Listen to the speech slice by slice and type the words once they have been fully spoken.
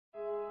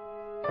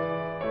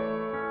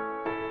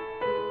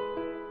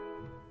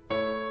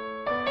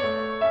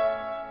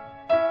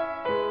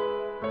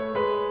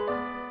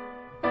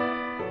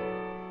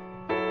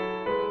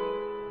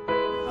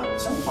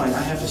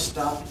have to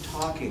stop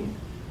talking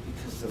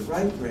because the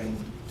right brain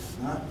does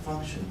not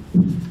function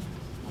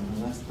when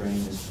the left brain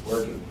is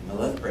working. And the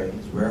left brain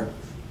is where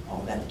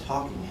all that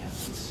talking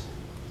happens.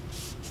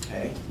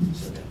 Okay,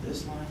 so I've got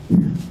this line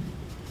here.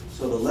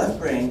 So the left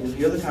brain, if you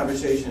hear the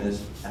conversation,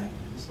 is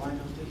this line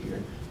goes to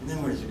here, and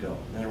then where does it go?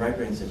 And then the right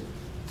brain says,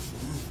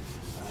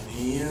 I'm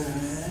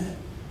here.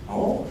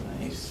 Oh,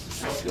 nice.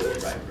 That's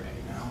good, right brain.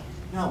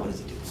 Now what does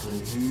it do?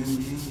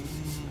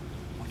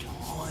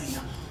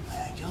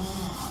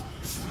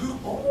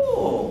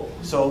 Oh,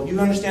 so you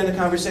understand the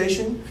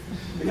conversation?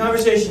 The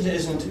conversation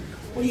isn't,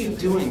 what are you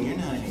doing? You're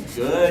not any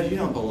good. You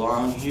don't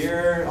belong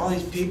here. All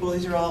these people,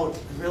 these are all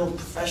real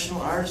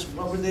professional artists.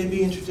 What would they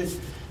be interested in?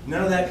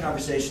 None of that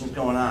conversation is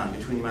going on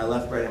between my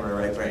left brain and my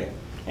right brain.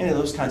 Any of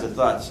those kinds of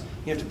thoughts,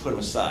 you have to put them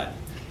aside.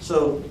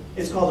 So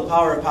it's called the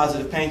power of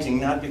positive painting,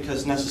 not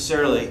because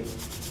necessarily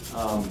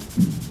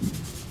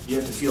you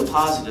have to feel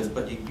positive,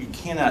 but you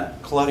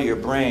cannot clutter your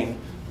brain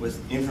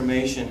with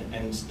information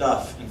and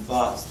stuff and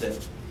thoughts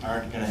that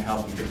aren't going to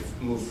help you to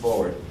move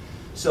forward.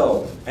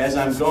 So as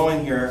I'm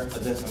going here,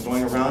 I'm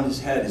going around his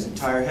head, his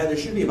entire head, there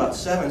should be about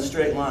 7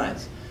 straight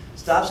lines.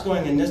 Stops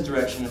going in this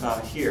direction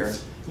about here.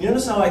 You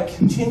notice how I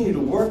continue to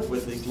work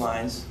with these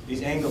lines,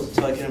 these angles,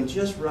 until I get them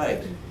just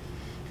right.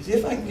 Because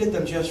if I can get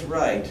them just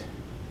right,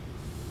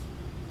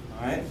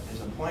 all right,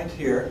 there's a point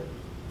here,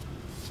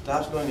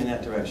 stops going in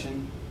that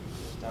direction,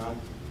 down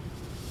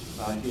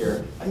about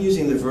here. I'm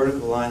using the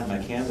vertical line of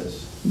my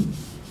canvas.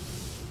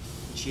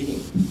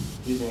 Cheating,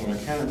 using a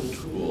mechanical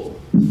tool.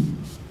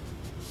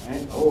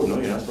 Right? Oh, no,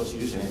 you're not supposed to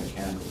use any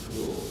mechanical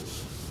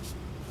tools.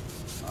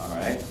 All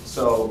right,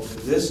 so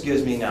this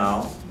gives me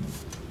now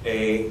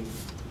an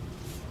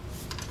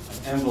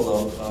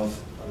envelope of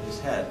his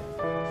head.